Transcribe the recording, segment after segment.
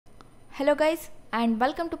Hello guys and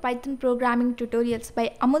welcome to Python programming tutorials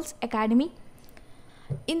by Amul's Academy.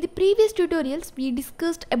 In the previous tutorials we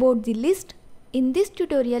discussed about the list. In this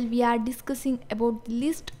tutorial we are discussing about the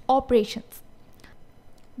list operations.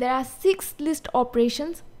 There are 6 list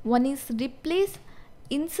operations. One is replace,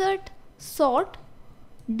 insert, sort,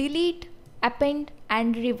 delete, append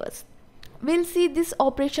and reverse. We'll see this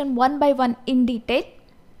operation one by one in detail.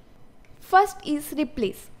 First is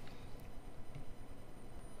replace.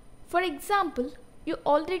 For example, you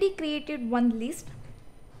already created one list,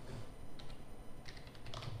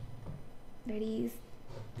 that is,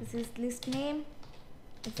 this is list name,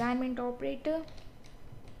 assignment operator,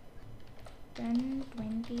 10,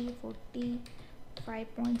 20, 40,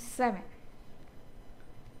 5.7.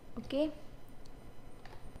 Okay.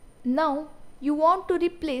 Now you want to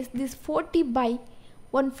replace this 40 by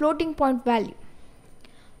one floating point value.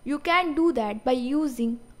 You can do that by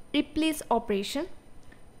using replace operation.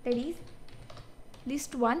 That is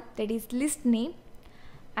list 1, that is list name,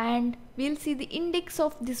 and we'll see the index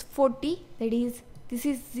of this 40, that is this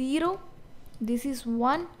is 0, this is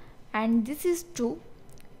 1 and this is 2.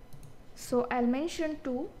 So I'll mention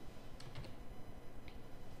 2.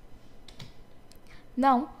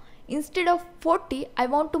 Now instead of 40 I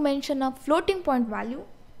want to mention a floating point value,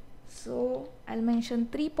 so I'll mention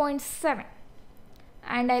 3.7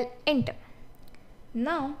 and I'll enter.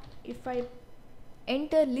 Now if I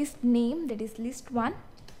enter list name, that is list 1,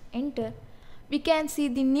 enter, we can see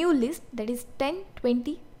the new list, that is 10,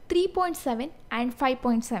 20, 3.7 and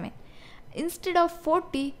 5.7. Instead of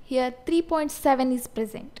 40 here 3.7 is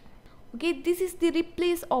present. Okay, this is the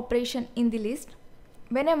replace operation in the list.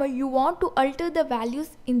 Whenever you want to alter the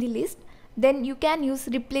values in the list, then you can use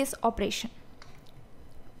replace operation.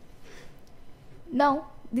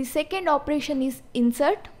 Now the second operation is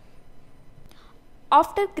insert.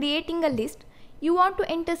 After creating a list, you want to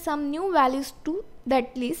enter some new values to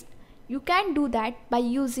that list. You can do that by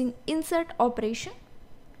using insert operation.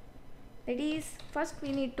 That is, first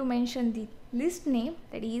we need to mention the list name,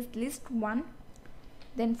 that is list 1,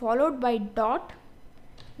 then followed by dot,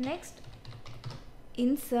 next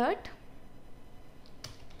insert,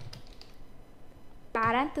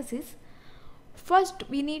 parenthesis. First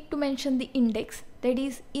we need to mention the index, that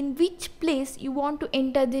is in which place you want to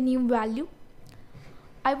enter the new value.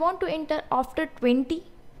 I want to enter after 20,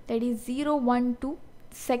 that is 0, 1, 2,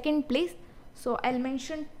 second place, so I'll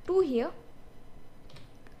mention 2 here.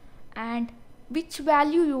 And which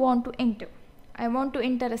value you want to enter? I want to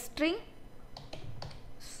enter a string,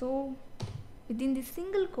 so within the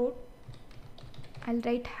single quote I'll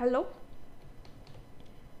write hello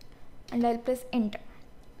and I'll press enter.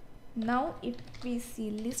 Now if we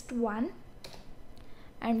see list 1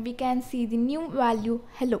 and we can see the new value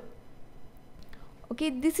hello. Okay,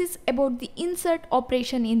 this is about the insert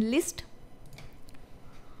operation in list.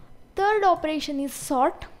 Third operation is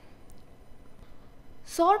sort.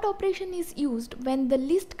 Sort operation is used when the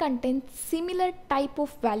list contains similar type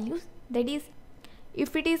of values. That is,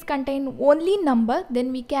 if it is contain only number,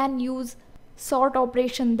 then we can use sort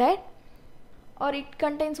operation there, or it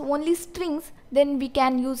contains only strings, then we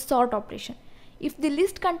can use sort operation. If the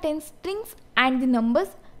list contains strings and the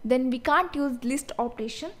numbers, then we can't use list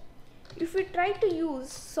operation. If we try to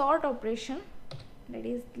use sort operation, that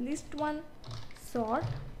is list 1 sort,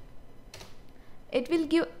 it will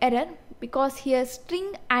give error because here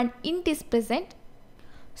string and int is present,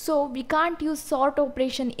 so we can't use sort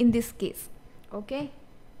operation in this case. Okay,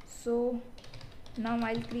 so now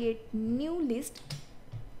I'll create new list,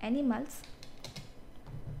 animals,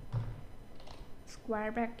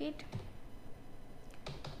 square bracket,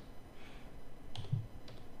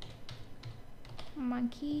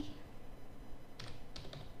 monkey,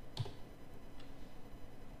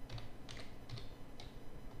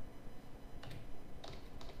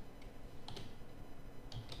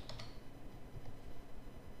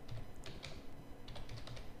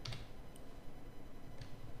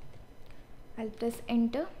 I'll press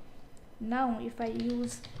enter. Now if I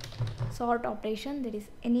use sort operation, that is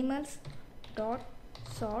animals dot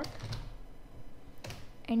sort,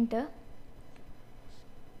 enter.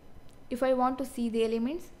 If I want to see the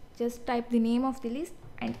elements, just type the name of the list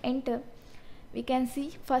and enter. We can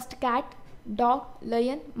see first cat, dog,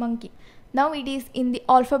 lion, monkey. Now it is in the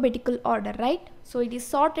alphabetical order, right? So it is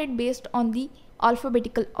sorted based on the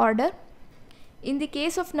alphabetical order. In the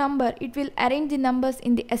case of number, it will arrange the numbers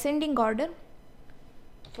in the ascending order.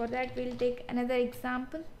 For that we'll take another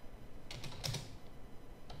example.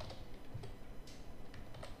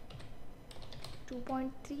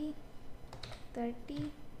 (2.3,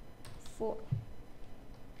 34).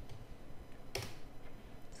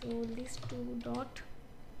 So list 2 dot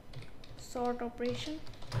sort operation.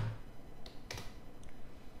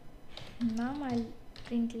 Now I'll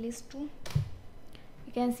print list 2.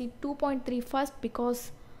 You can see 2.3 first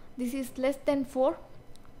because this is less than 4,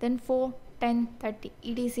 then 4, 10, 30.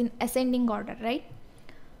 It is in ascending order, right?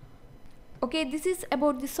 Okay, this is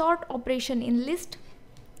about the sort operation in list.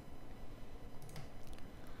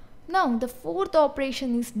 Now the fourth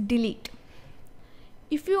operation is delete.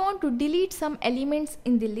 If you want to delete some elements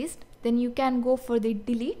in the list, then you can go for the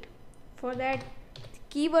delete. For that, the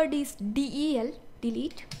keyword is del,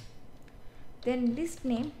 delete. Then list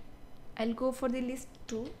name, I'll go for the list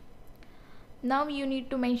 2. Now you need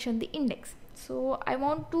to mention the index. So I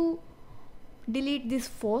want to delete this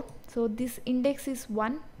 4. So this index is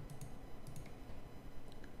 1.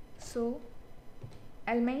 So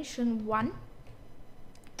I'll mention 1.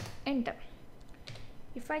 Enter.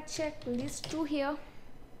 If I check list 2 here,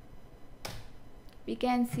 we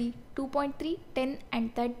can see 2.3, 10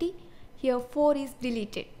 and 30. Here 4 is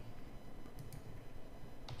deleted.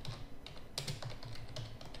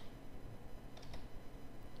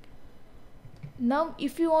 Now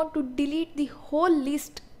if you want to delete the whole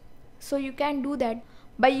list, so you can do that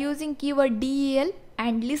by using keyword del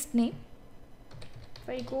and list name. If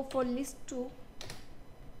I go for list 2,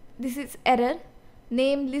 this is error.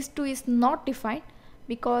 Name list 2 is not defined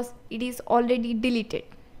because it is already deleted.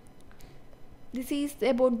 This is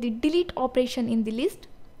about the delete operation in the list.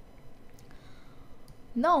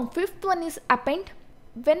 Now fifth one is append.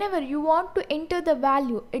 Whenever you want to enter the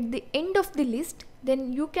value at the end of the list,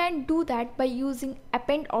 then you can do that by using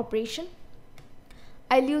append operation.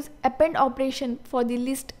 I'll use append operation for the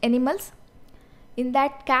list animals. In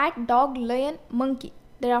that, cat, dog, lion, monkey.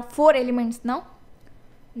 There are 4 elements now.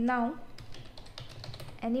 Now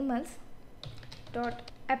animals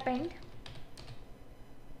dot append.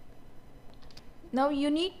 Now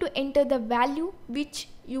you need to enter the value which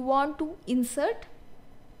you want to insert.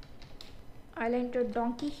 I'll enter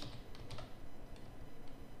donkey.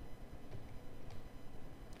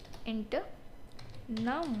 Enter.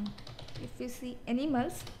 Now if you see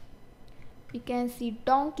animals, we can see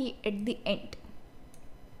donkey at the end.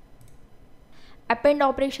 Append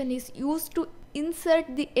operation is used to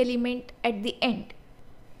insert the element at the end.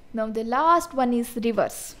 Now the last one is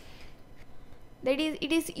reverse. That is,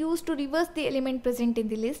 it is used to reverse the element present in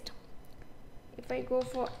the list. If I go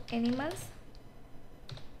for animals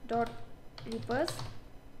dot reverse,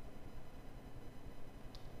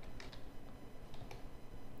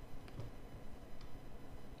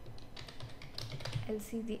 I'll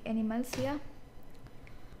see the animals here.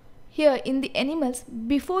 Here in the animals,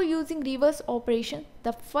 before using reverse operation,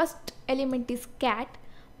 the first element is cat,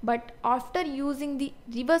 but after using the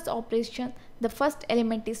reverse operation, the first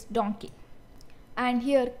element is donkey. And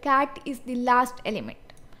here cat is the last element.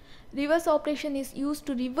 Reverse operation is used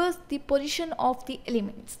to reverse the position of the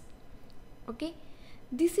elements. Okay,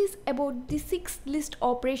 this is about the 6th list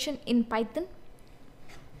operation in Python.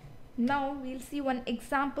 Now we'll see one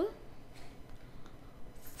example.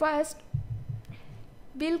 First,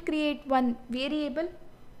 we'll create one variable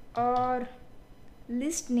or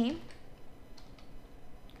list name,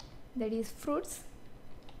 that is fruits.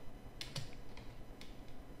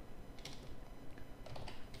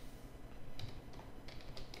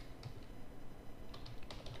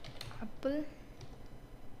 Apple,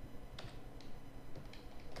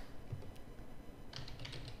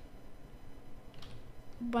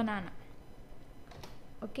 banana.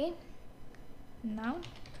 Okay, now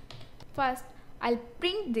first I'll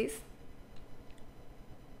print this.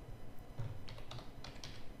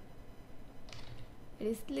 It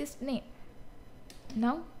is list name.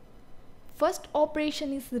 Now first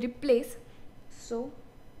operation is replace, so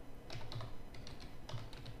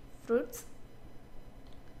fruits.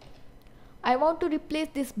 I want to replace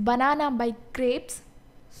this banana by grapes,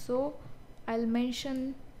 so I'll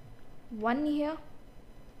mention 1 here.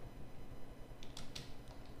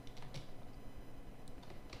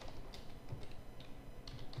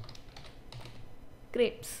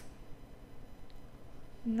 Grapes.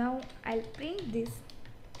 Now I'll print this.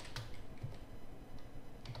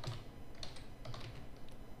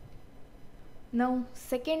 Now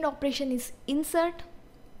second operation is insert.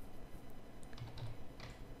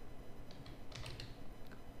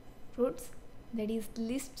 Fruits, that is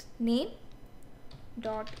list name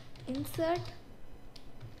dot insert.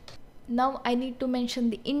 Now I need to mention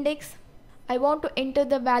the index. I want to enter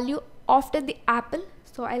the value after the apple,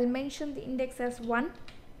 so I'll mention the index as 1.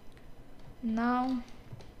 Now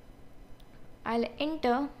I'll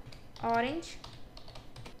enter orange.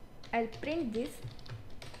 I'll print this.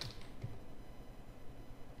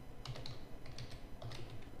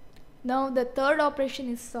 Now the third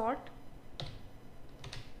operation is sort.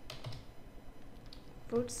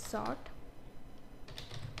 fruit sort.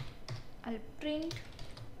 I'll print.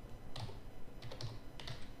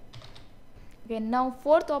 Okay, now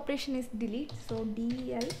fourth operation is delete, so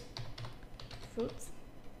del fruits.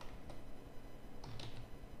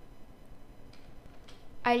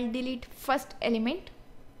 I'll delete first element.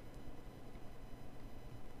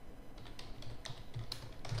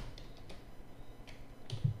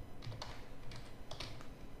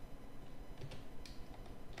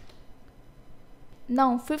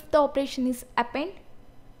 Now fifth operation is append.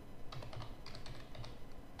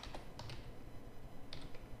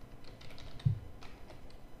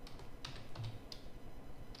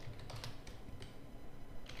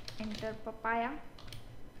 Enter papaya.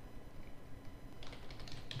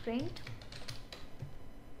 Print.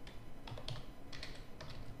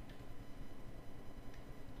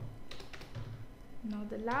 Now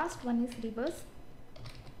the last one is reverse.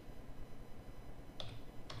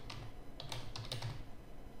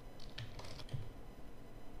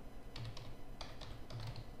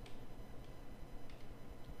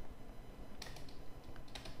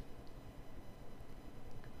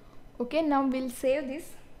 Okay, now we'll save this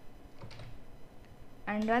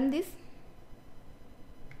and run this.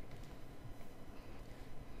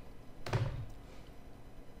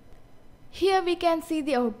 Here we can see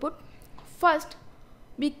the output. First,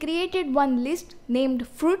 we created one list named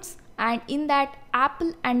fruits, and in that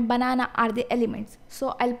apple and banana are the elements.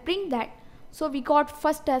 So I'll print that. So we got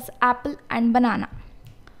first as apple and banana.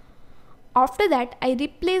 After that, I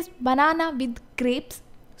replaced banana with grapes.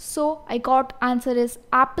 So I got answer is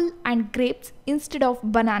apple and grapes instead of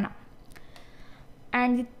banana.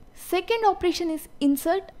 And the second operation is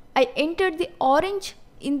insert. I entered the orange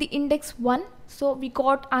in the index 1. So we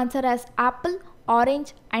got answer as apple,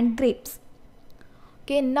 orange and grapes.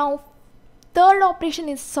 Okay, now third operation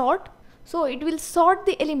is sort. So it will sort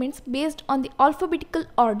the elements based on the alphabetical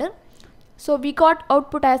order. So we got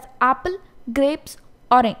output as apple, grapes,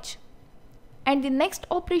 orange. And the next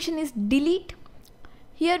operation is delete.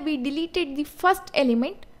 Here we deleted the first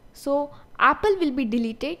element, so apple will be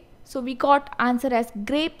deleted. So we got answer as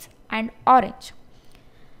grapes and orange.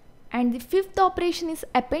 And the fifth operation is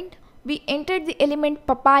append. We entered the element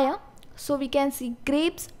papaya, so we can see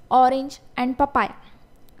grapes, orange and papaya.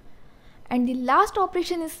 And the last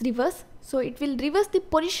operation is reverse. So it will reverse the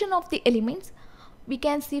position of the elements. We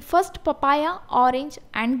can see first papaya, orange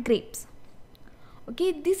and grapes.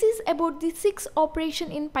 Okay, this is about the 6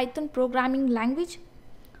 operation in Python programming language.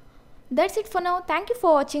 That's it for now. Thank you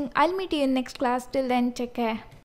for watching. I'll meet you in next class. Till then, take care.